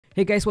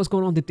Hey guys, what's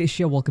going on? Ditesh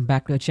here. Welcome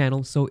back to the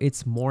channel. So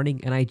it's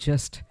morning and I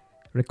just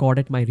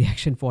recorded my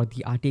reaction for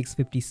the RTX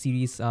 50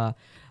 series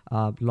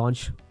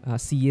launch.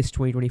 CES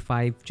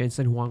 2025.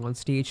 Jensen Huang on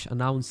stage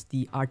announced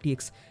the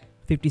RTX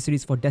 50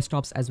 series for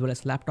desktops as well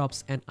as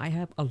laptops, and I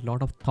have a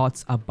lot of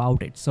thoughts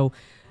about it. So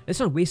let's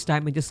not waste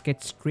time and just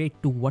get straight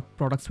to what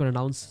products were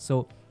announced.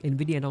 So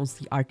Nvidia announced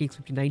the RTX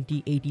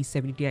 5090, 80,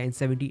 70Ti and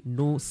 70.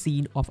 No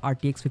scene of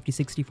RTX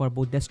 5060 for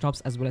both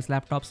desktops as well as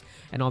laptops,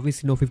 and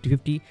obviously no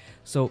 5050.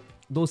 So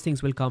those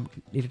things will come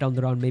later down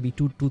the road, maybe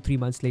 3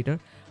 months later.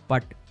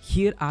 But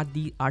here are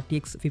the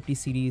RTX 50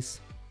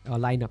 series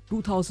lineup.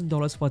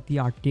 $2,000 for the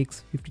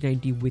RTX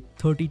 5090 with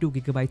 32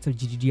 gigabytes of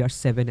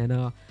GDDR7 and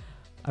a,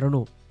 I don't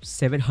know,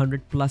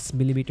 700 plus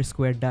millimeter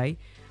square die.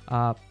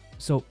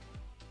 So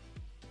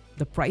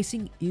the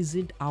pricing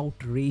isn't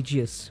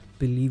outrageous,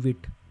 believe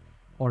it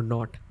or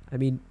not. I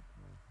mean,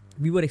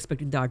 we were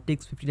expecting the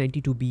RTX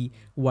 5090 to be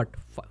what,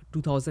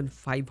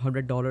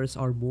 $2,500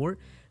 or more,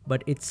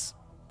 but it's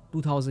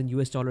 $2,000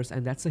 US,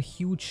 and that's a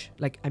huge,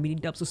 like, I mean, in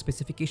terms of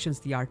specifications,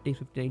 the RTX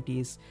 5090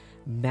 is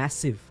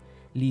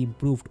massively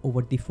improved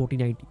over the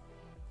 4090.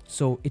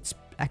 So it's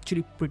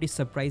actually pretty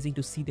surprising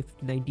to see the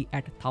 5090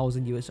 at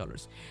 $1,000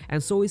 US,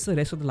 and so is the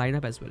rest of the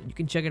lineup as well. You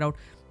can check it out.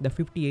 The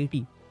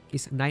 5080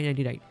 is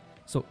 $999.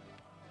 So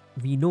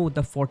we know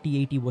the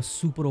 4080 was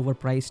super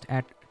overpriced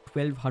at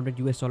 $1,200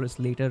 US.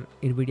 Later,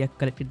 Nvidia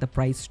corrected the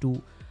price to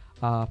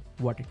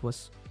what it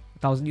was,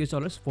 $1,000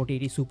 US,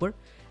 4080 super,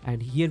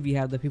 and here we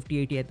have the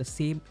 5080 at the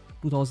same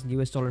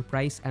 $2,000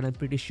 price, and I'm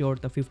pretty sure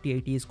the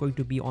 5080 is going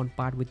to be on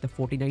par with the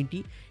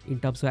 4090 in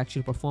terms of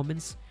actual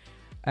performance,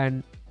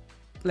 and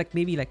like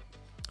maybe like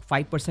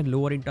 5%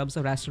 lower in terms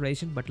of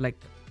rasterization, but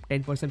like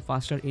 10%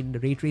 faster in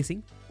ray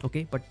tracing.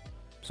 Okay, but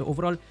so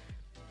overall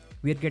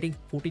we are getting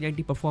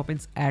 4090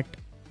 performance at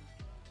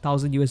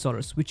 $1,000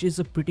 US, which is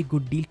a pretty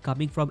good deal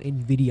coming from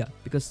Nvidia,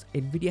 because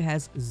Nvidia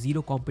has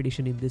zero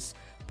competition in this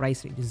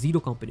price range, zero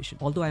competition.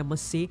 Although I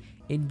must say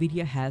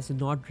Nvidia has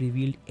not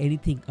revealed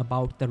anything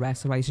about the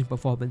rasterization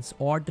performance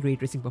or the ray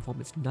tracing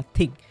performance,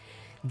 nothing.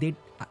 They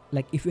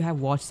like, if you have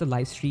watched the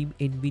live stream,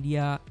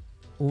 Nvidia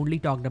only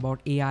talked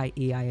about AI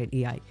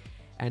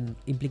and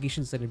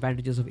implications and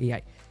advantages of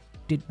AI.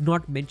 Did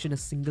not mention a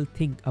single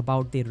thing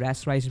about the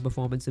rasterization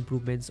performance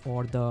improvements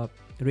or the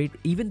rate,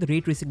 even the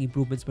ray tracing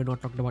improvements were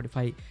not talked about. If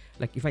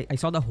I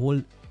saw the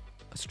whole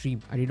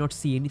stream, I did not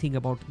see anything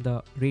about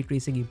the ray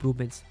tracing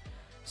improvements.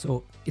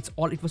 So it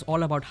was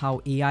all about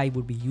how AI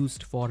would be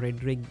used for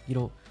rendering,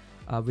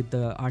 with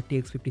the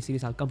RTX 50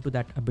 series. I'll come to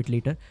that a bit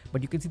later,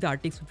 but you can see the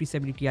RTX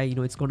 5070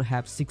 Ti, it's going to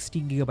have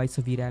 16 gigabytes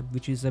of VRAM,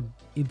 which is an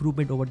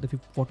improvement over the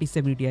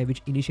 4070 Ti,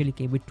 which initially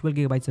came with 12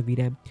 gigabytes of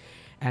VRAM,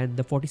 and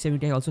the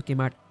 4070 Ti also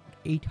came at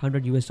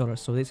 $800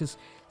 US. So this is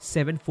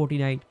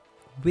 $749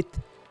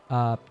 with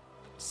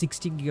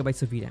 16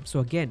 gigabytes of VRAM. So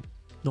again,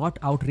 not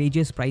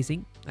outrageous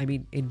pricing. I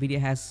mean, Nvidia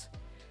has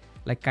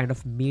like kind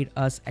of made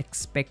us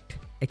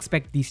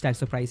expect these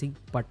types of pricing,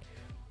 but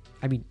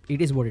I mean,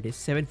 it is what it is.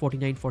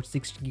 $749 for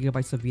 16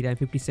 gigabytes of VRAM,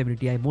 5070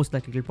 Ti, most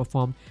likely to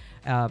perform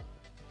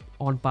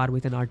on par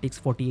with an RTX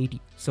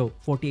 4080. So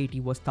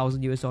 4080 was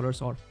 $1,000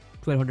 US or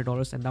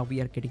 $1,200, and now we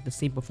are getting the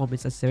same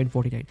performance as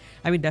 749.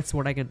 I mean, that's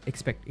what I can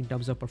expect in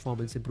terms of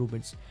performance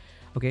improvements.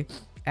 Okay,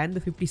 and the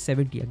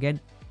 5070, again,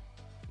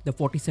 the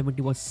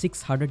 4070 was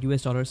 $600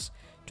 US,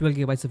 12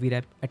 gigabytes of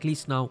VRAM. At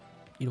least now,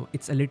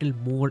 it's a little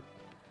more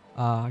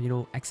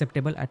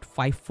acceptable at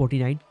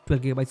 $549,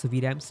 12 gigabytes of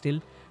VRAM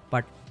still,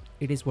 but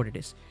it is what it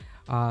is.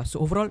 So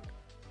overall,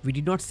 we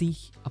did not see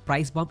a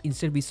price bump.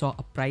 Instead, we saw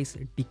a price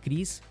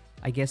decrease.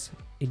 I guess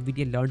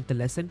Nvidia learned the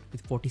lesson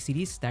with 40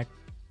 series that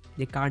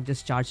they can't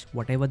just charge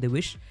whatever they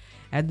wish,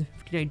 and the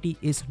 5090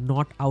 is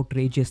not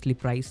outrageously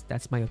priced.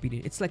 That's my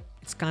opinion. It's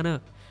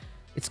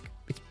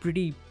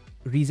pretty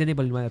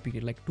reasonable in my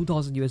opinion. Like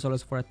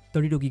 $2,000 for a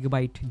 32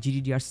 gigabyte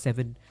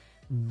GDDR7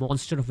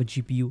 monster of a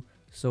GPU.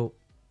 So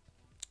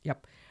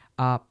yep,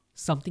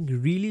 something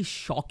really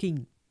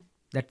shocking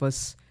that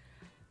was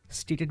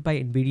stated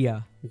by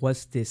Nvidia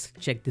was this.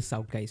 Check this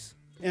out, guys.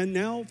 And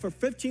now for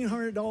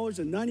 $1,500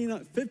 and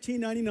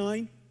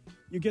 $1,599,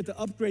 you get to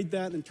upgrade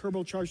that and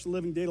turbocharge the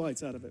living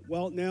daylights out of it.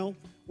 Well, now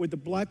with the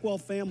Blackwell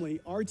family,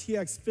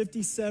 RTX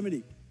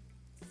 5070,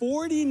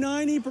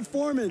 4090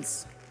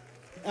 performance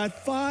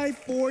at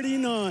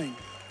 $549. I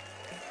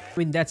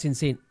mean, that's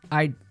insane.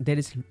 There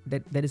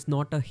is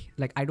not a,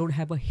 like, I don't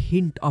have a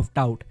hint of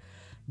doubt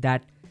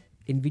that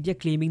Nvidia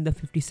claiming the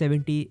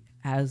 5070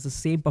 has the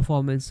same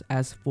performance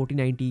as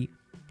 4090.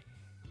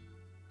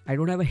 I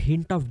don't have a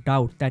hint of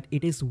doubt that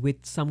it is with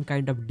some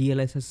kind of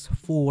DLSS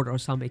 4 or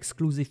some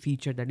exclusive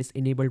feature that is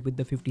enabled with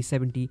the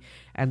 5070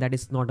 and that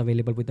is not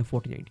available with the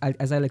 4090.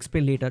 As I'll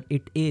explain later,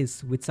 it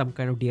is with some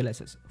kind of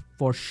DLSS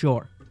for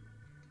sure.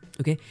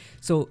 Okay,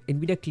 so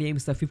Nvidia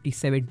claims the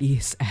 5070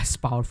 is as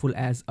powerful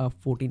as a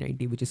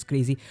 4090, which is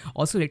crazy.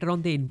 Also later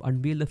on, they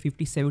unveil the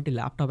 5070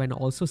 laptop and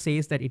also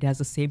says that it has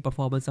the same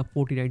performance of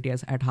 4090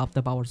 as at half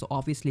the power. So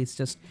obviously it's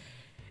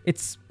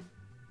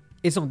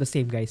not the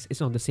same, guys.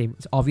 It's not the same.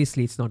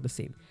 Obviously it's not the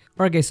same.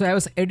 Okay, so I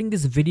was editing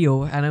this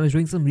video and I was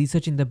doing some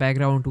research in the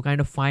background to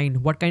kind of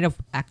find what kind of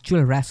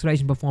actual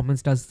rasterization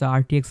performance does the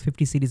RTX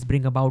 50 series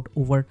bring about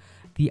over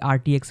the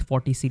RTX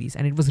 40 series.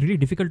 And it was really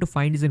difficult to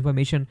find this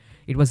information.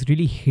 It was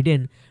really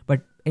hidden,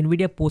 but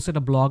Nvidia posted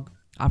a blog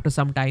after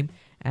some time,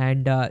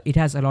 and it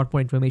has a lot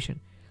more information.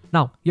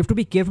 Now, you have to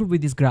be careful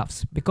with these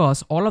graphs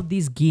because all of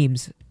these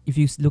games, if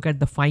you look at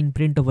the fine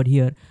print over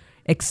here,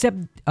 except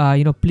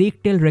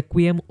Plague Tale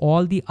Requiem,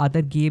 all the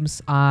other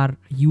games are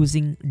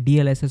using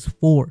DLSS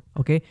 4.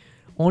 Okay,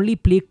 only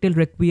Plague Tale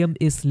Requiem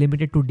is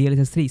limited to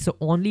DLSS 3. So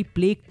only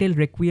Plague Tale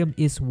Requiem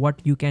is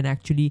what you can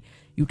actually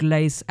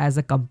utilize as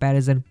a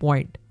comparison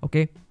point.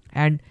 Okay,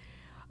 and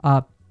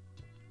a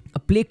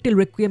Plague Tale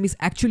Requiem is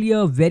actually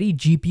a very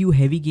GPU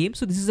heavy game,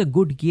 so this is a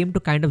good game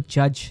to kind of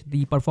judge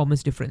the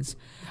performance difference.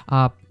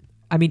 I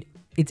mean,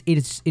 it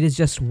is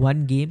just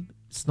one game.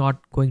 It's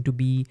not going to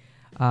be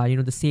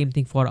the same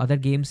thing for other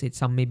games.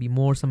 Some may be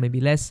more, some may be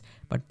less,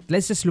 but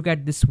let's just look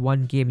at this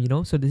one game.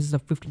 So this is the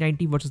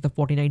 5090 versus the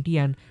 4090,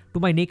 and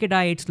to my naked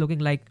eye, it's looking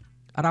like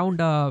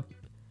around a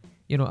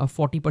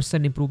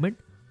 40% improvement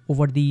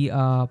over the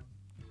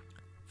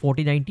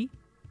 4090.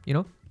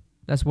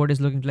 That's what it's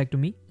looking like to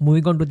me.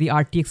 Moving on to the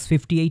RTX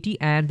 5080,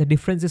 and the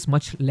difference is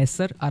much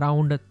lesser,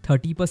 around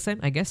 30%,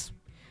 I guess.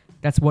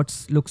 That's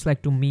what looks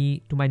like to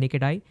me, to my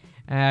naked eye.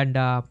 And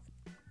the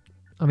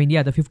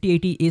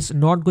 5080 is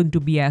not going to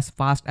be as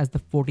fast as the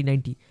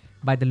 4090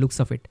 by the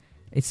looks of it.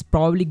 It's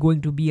probably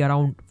going to be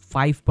around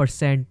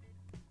 5%,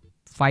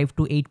 5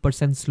 to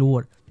 8%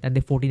 slower than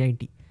the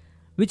 4090,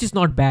 which is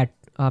not bad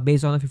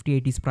based on the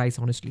 5080's price,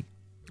 honestly.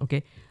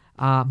 Okay.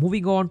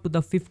 Moving on to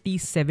the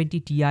 5070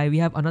 Ti, we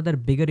have another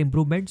bigger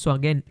improvement. So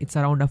again, it's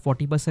around a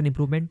 40%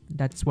 improvement.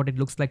 That's what it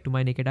looks like to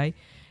my naked eye.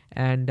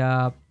 And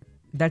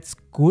that's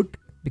good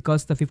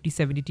because the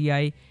 5070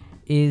 Ti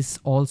is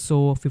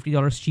also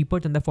 $50 cheaper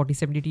than the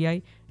 4070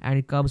 Ti, and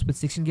it comes with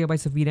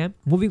 16GB of VRAM.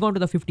 Moving on to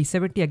the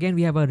 5070, again,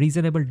 we have a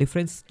reasonable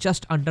difference.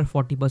 Just under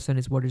 40%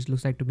 is what it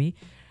looks like to me.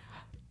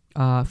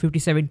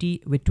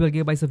 5070 with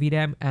 12GB of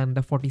VRAM, and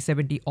the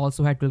 4070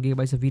 also had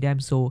 12GB of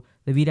VRAM, so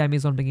the VRAM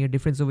is not making a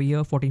difference over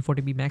here.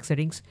 1440p max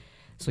settings.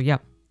 So yeah,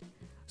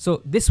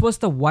 so this was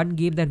the one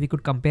game that we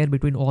could compare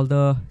between all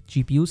the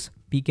GPUs.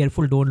 Be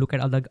careful, don't look at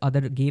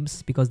other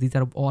games because these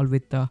are all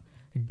with the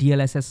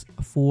DLSS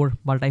 4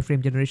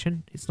 multi-frame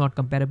generation. It's not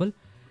comparable,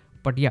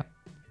 but yeah,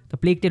 the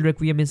Plague Tale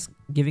Requiem is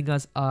giving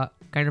us a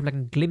kind of like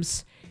a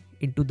glimpse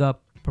into the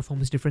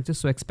performance differences.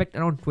 So expect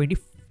around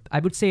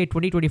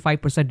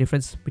 20-25%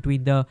 difference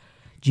between the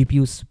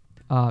GPUs,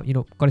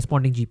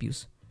 corresponding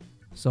GPUs.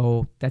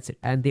 So that's it.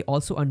 And they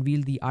also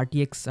unveiled the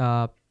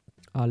RTX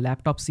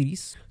laptop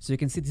series. So you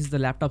can see this is the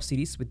laptop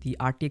series with the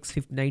RTX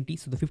 5090.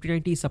 So the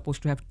 5090 is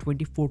supposed to have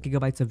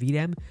 24GB of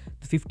VRAM.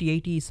 The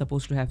 5080 is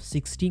supposed to have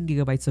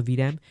 16GB of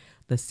VRAM.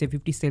 The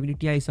 5070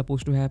 Ti is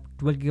supposed to have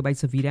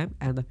 12GB of VRAM,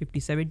 and the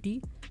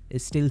 5070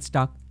 is still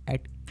stuck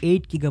at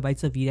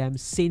 8GB of VRAM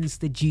since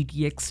the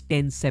GTX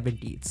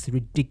 1070. It's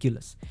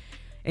ridiculous.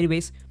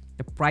 Anyways,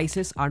 the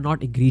prices are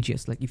not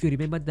egregious. Like if you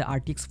remember, the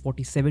RTX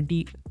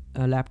 4070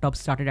 laptop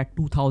started at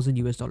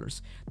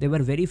 $2,000. There were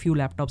very few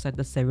laptops at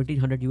the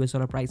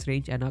 $1,700 price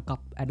range, and a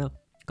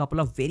couple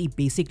of very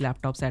basic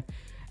laptops at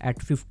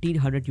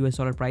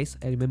 $1,500 price.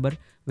 I remember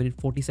when it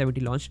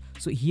 4070 launched.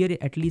 So here,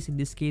 at least in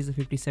this case, the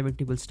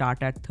 5070 will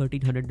start at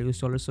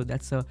 $1,300. So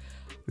that's a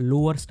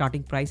lower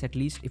starting price, at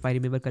least if I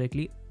remember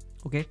correctly.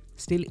 Okay,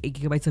 still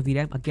 8GB of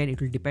VRAM. Again,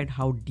 it will depend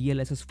how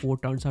DLSS 4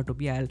 turns out to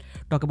be. I'll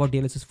talk about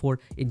DLSS 4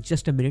 in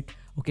just a minute.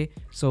 Okay,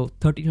 so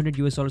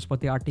 $1,300 for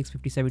the RTX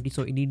 5070.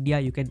 So in India,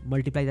 you can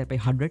multiply that by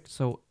 100.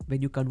 So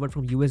when you convert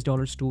from US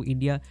dollars to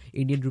Indian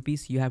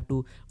rupees, you have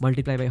to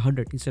multiply by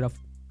 100 instead of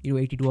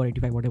 82 or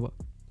 85, whatever.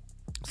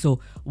 So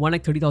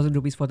 1,30,000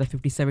 rupees for the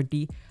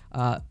 5070,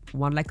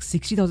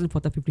 1,60,000 for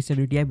the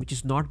 5070 Ti, which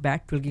is not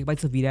bad.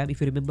 12GB of VRAM.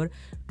 If you remember,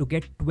 to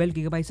get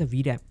 12GB of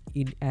VRAM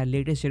in a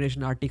latest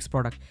generation RTX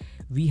product,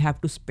 we have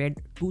to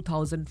spend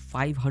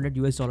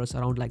 $2,500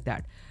 around like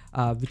that,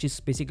 which is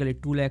basically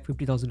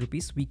 2,50,000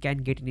 rupees. We can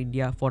get in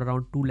India for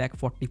around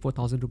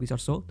 2,44,000 rupees or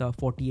so, the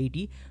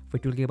 4080 for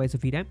 12GB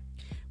of VRAM.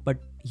 But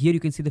here you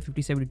can see the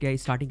 5070 Ti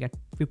starting at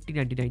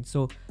 1,599.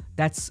 So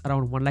that's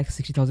around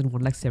 1,60,000,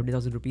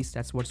 1,70,000 rupees.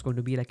 That's what's going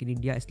to be like in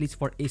India, at least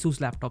for Asus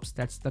laptops.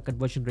 That's the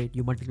conversion rate.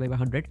 You multiply by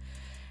 100.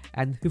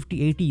 And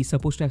 5080 is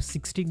supposed to have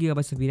 16GB of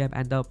VRAM,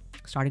 and the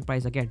starting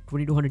price again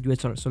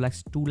 $2,200. So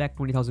that's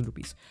 2,20,000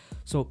 rupees.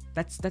 So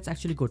that's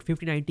actually good.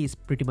 5090 is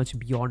pretty much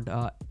beyond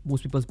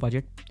most people's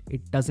budget.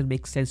 It doesn't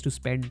make sense to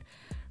spend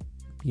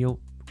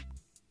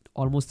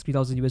almost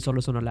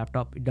 $3,000 on a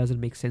laptop. It doesn't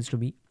make sense to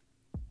me.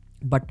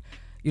 But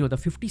the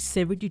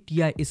 5070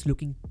 Ti is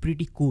looking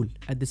pretty cool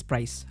at this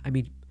price. I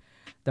mean,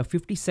 the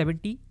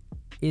 5070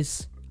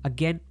 is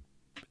again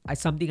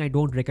something I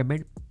don't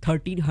recommend.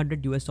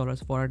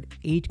 $1,300 for an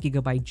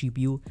 8GB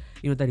GPU.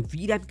 The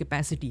VRAM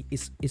capacity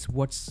is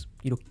what's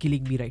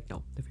killing me right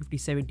now. The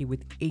 5070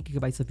 with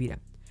 8GB of VRAM.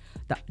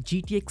 The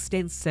GTX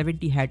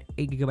 1070 had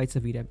 8GB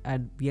of VRAM,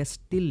 and we are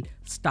still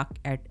stuck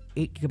at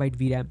 8GB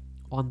VRAM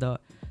on the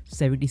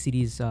 70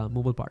 series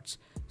mobile parts.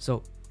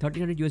 So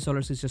 $1,300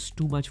 US is just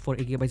too much for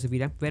 8 gigabytes of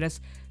VRAM,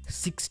 whereas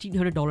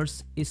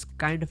 $1,600 is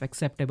kind of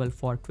acceptable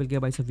for 12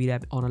 gigabytes of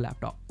VRAM on a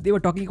laptop. They were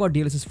talking about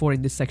DLSS 4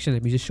 in this section.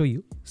 Let me just show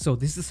you. So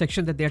this is the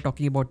section that they are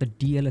talking about, the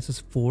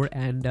DLSS 4,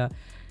 and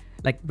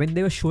like when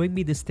they were showing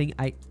me this thing,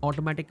 I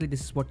automatically,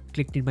 this is what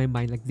clicked in my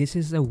mind. Like, this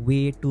is a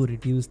way to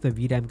reduce the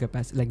VRAM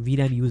capacity, like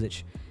VRAM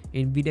usage.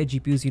 Nvidia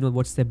GPUs, you know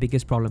what's the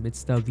biggest problem?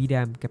 It's the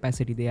VRAM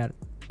capacity. They are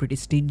pretty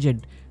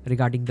stringent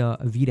regarding the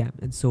VRAM,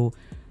 and so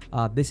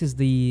this is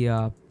the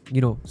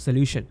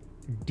solution.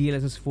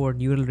 DLSS 4,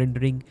 neural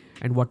rendering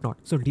and whatnot.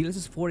 So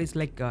DLSS 4 is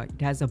like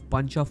it has a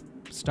bunch of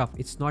stuff.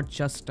 It's not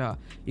just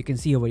you can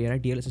see over here,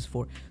 right? DLSS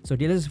 4. So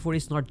DLSS 4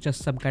 is not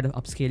just some kind of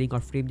upscaling or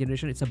frame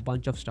generation. It's a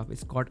bunch of stuff.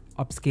 It's got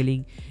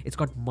upscaling, it's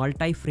got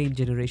multi-frame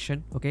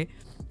generation, okay,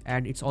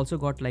 and it's also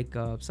got like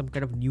some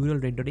kind of neural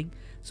rendering.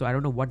 So I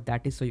don't know what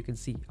that is. So you can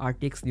see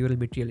RTX neural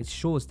material. It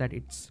shows that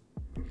it's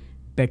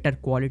better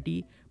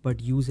quality but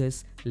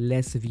uses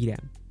less VRAM.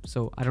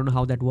 So I don't know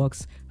how that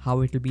works, how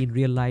it will be in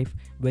real life,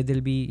 where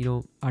there'll be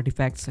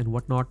artifacts and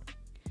whatnot.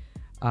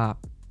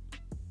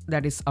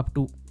 That is up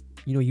to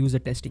user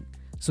testing.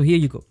 So here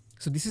you go.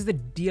 So this is the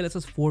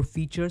DLSS 4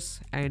 features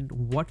and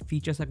what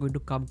features are going to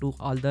come to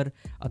other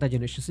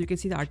generations. So you can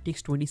see the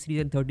RTX 20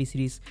 series and 30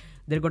 series,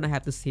 they're going to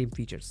have the same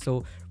features.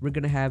 So we're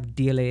going to have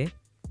DLA.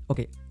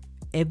 Okay,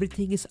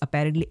 everything is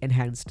apparently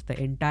enhanced.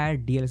 The entire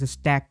DLSS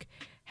stack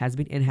has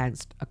been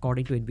enhanced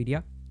according to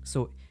Nvidia.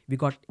 So we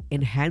got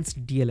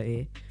enhanced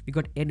DLA, we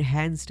got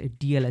enhanced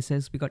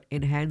DLSS, we got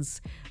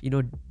enhanced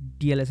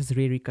DLSS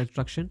ray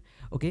reconstruction.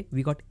 Okay,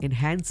 we got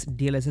enhanced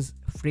DLSS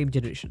frame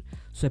generation.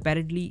 So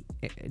apparently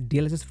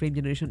DLSS frame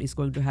generation is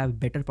going to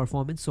have better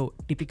performance. So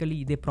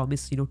typically they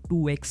promise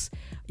 2x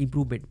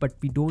improvement, but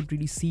we don't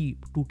really see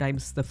 2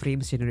 times the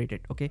frames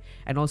generated. Okay,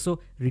 and also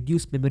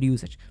reduced memory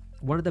usage.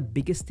 One of the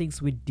biggest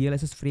things with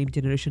DLSS frame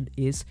generation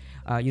is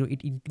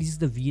it increases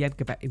the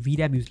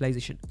VRAM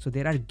utilization. So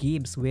there are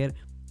games where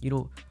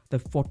the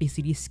 40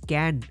 series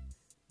can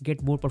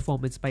get more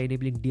performance by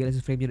enabling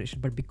DLSS frame generation,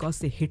 but because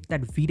they hit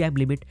that VRAM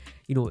limit,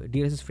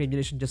 DLSS frame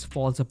generation just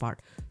falls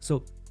apart.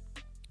 So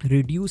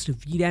reduced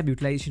VRAM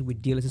utilization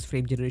with DLSS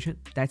frame generation,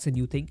 that's a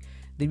new thing.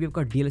 Then we've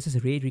got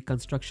DLSS ray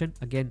reconstruction.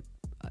 Again,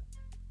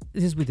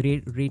 this is with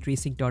ray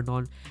tracing turned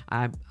on.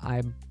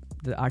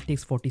 The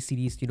RTX 40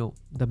 series,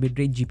 the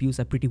mid-range GPUs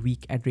are pretty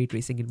weak at ray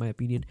tracing in my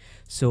opinion.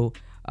 So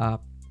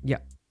yeah,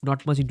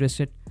 not much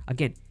interested.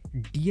 Again,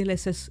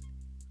 DLSS,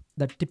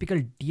 the typical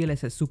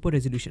DLSS super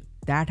resolution,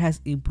 that has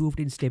improved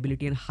in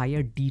stability and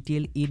higher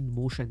detail in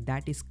motion.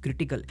 That is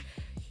critical.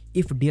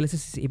 If DLSS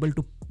is able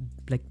to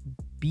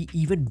be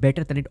even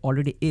better than it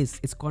already is,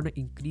 it's going to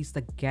increase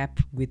the gap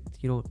with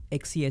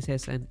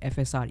XeSS and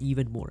FSR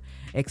even more.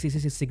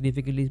 XeSS is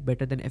significantly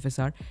better than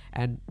FSR,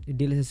 and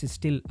DLSS is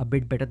still a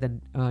bit better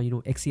than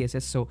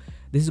XeSS. So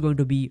this is going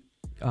to be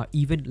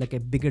even like a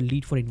bigger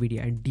lead for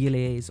Nvidia, and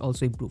DLA is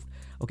also improved.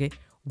 Okay,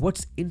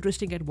 what's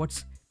interesting and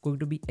what's going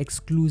to be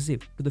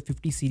exclusive to the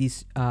 50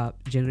 series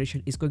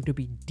generation is going to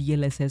be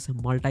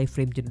DLSS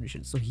multi-frame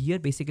generation. So here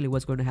basically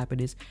what's going to happen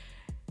is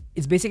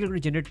it's basically going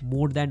to generate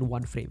more than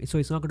 1 frame. So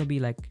it's not going to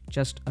be like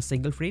just a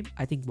single frame.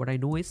 I think what I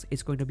know is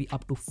it's going to be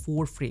up to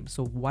 4 frames.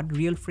 So 1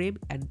 real frame,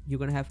 and you're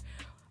going to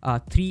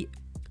have 3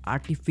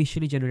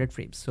 artificially generated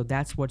frames. So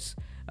that's what's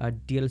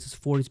DLSS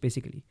 4 is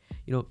basically.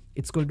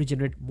 It's going to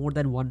generate more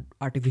than 1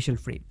 artificial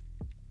frame.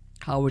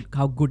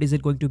 How good is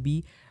it going to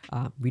be?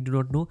 We do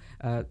not know.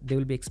 They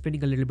will be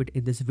explaining a little bit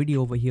in this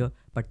video over here,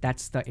 but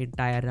that's the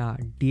entire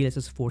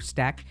DLSS 4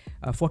 stack.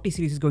 40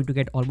 series is going to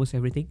get almost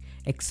everything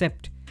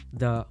except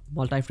the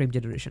multi-frame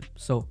generation.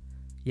 So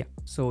yeah,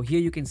 so here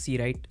you can see,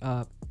 right,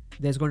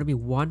 there's going to be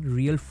 1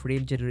 real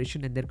frame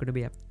generation, and there are going to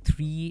be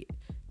 3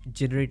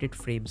 generated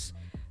frames.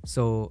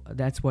 So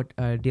that's what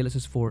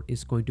DLSS 4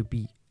 is going to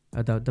be.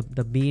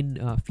 The main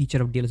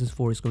feature of DLSS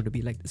 4 is going to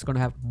be like, it's going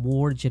to have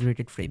more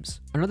generated frames.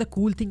 Another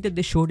cool thing that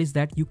they showed is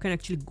that you can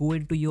actually go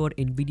into your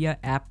Nvidia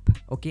app,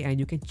 okay,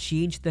 and you can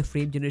change the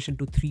frame generation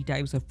to 3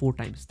 times or 4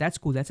 times. That's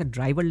cool. That's a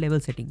driver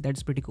level setting.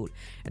 That's pretty cool.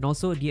 And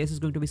also DLSS is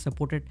going to be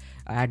supported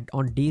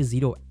on day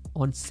 0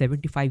 on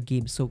 75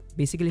 games. So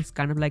basically it's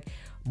kind of like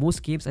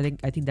most games. I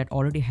think that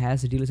already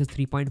has DLSS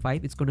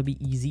 3.5. It's going to be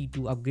easy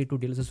to upgrade to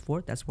DLSS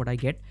 4. That's what I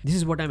get. This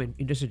is what I'm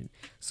interested in.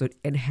 So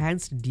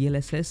enhanced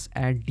DLSS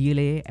and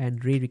DLA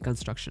and ray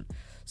reconstruction.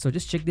 So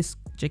just check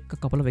a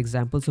couple of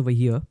examples over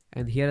here,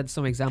 and here are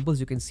some examples.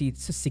 You can see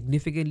it's a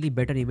significantly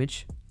better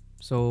image.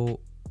 So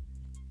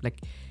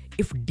like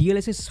if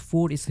DLSS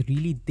 4 is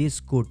really this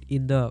good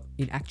in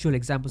actual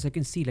examples, I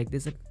can see like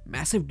there's a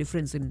massive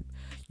difference in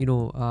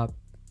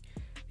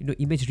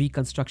image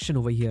reconstruction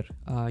over here.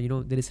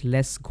 There is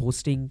less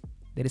ghosting,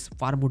 there is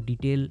far more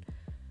detail.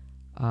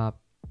 You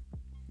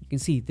can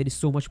see there is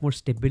so much more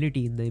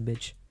stability in the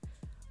image.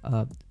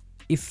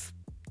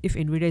 If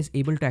Nvidia is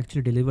able to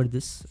actually deliver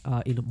this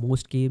in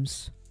most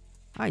games,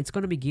 it's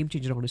gonna be game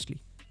changer,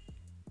 honestly.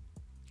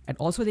 And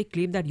also they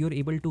claim that you're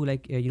able to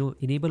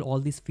enable all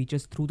these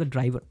features through the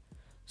driver.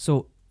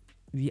 So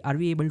are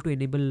we able to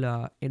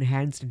enable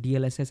enhanced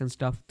DLSS and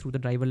stuff through the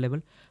driver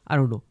level? I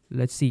don't know.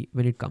 Let's see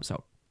when it comes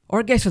out.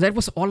 Alright guys, so that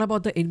was all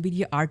about the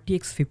Nvidia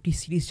RTX 50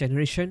 series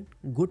generation.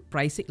 Good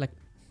pricing, like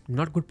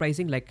not good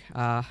pricing, like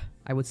I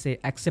would say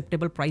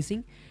acceptable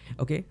pricing.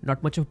 Okay,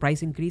 not much of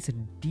price increase.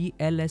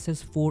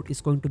 DLSS 4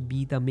 is going to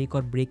be the make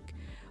or break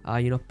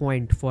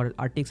point for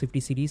RTX 50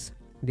 series.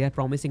 They are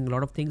promising a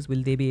lot of things.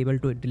 Will they be able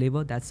to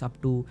deliver? That's up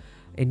to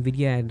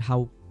Nvidia and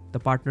how the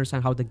partners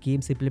and how the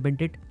games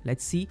implement it.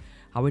 Let's see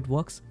how it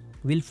works.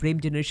 Will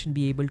frame generation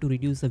be able to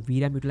reduce the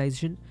VRAM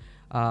utilization?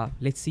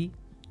 Let's see.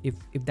 If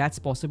that's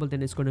possible,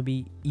 then it's going to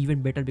be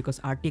even better,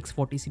 because RTX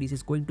 40 series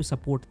is going to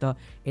support the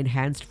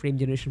enhanced frame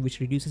generation, which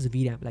reduces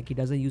VRAM. Like, it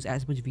doesn't use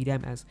as much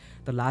VRAM as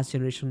the last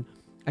generation.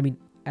 I mean,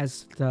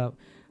 as the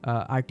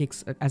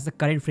RTX, as the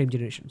current frame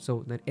generation.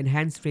 So the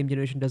enhanced frame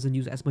generation doesn't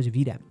use as much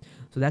VRAM.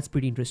 So that's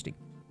pretty interesting.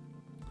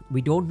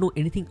 We don't know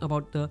anything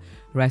about the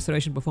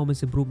restoration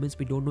performance improvements.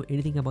 We don't know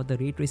anything about the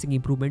ray tracing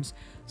improvements.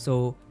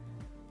 So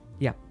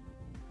yeah,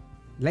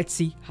 let's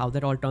see how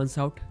that all turns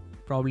out.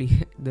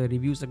 Probably the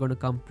reviews are going to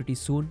come pretty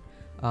soon.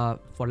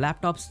 For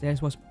laptops,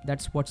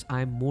 that's what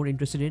I'm more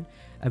interested in.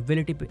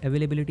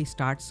 Availability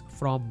starts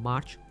from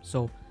March.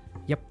 So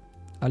yep,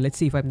 let's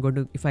see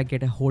if I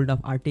get a hold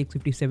of RTX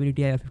 5070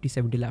 Ti or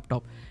 5070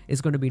 laptop.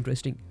 It's going to be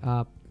interesting.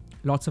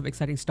 Lots of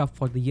exciting stuff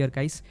for the year,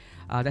 guys.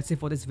 That's it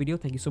for this video.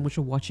 Thank you so much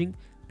for watching.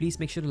 Please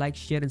make sure to like,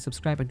 share, and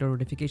subscribe, and turn on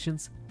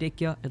notifications. Take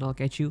care, and I'll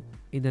catch you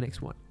in the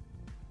next one.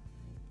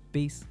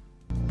 Peace.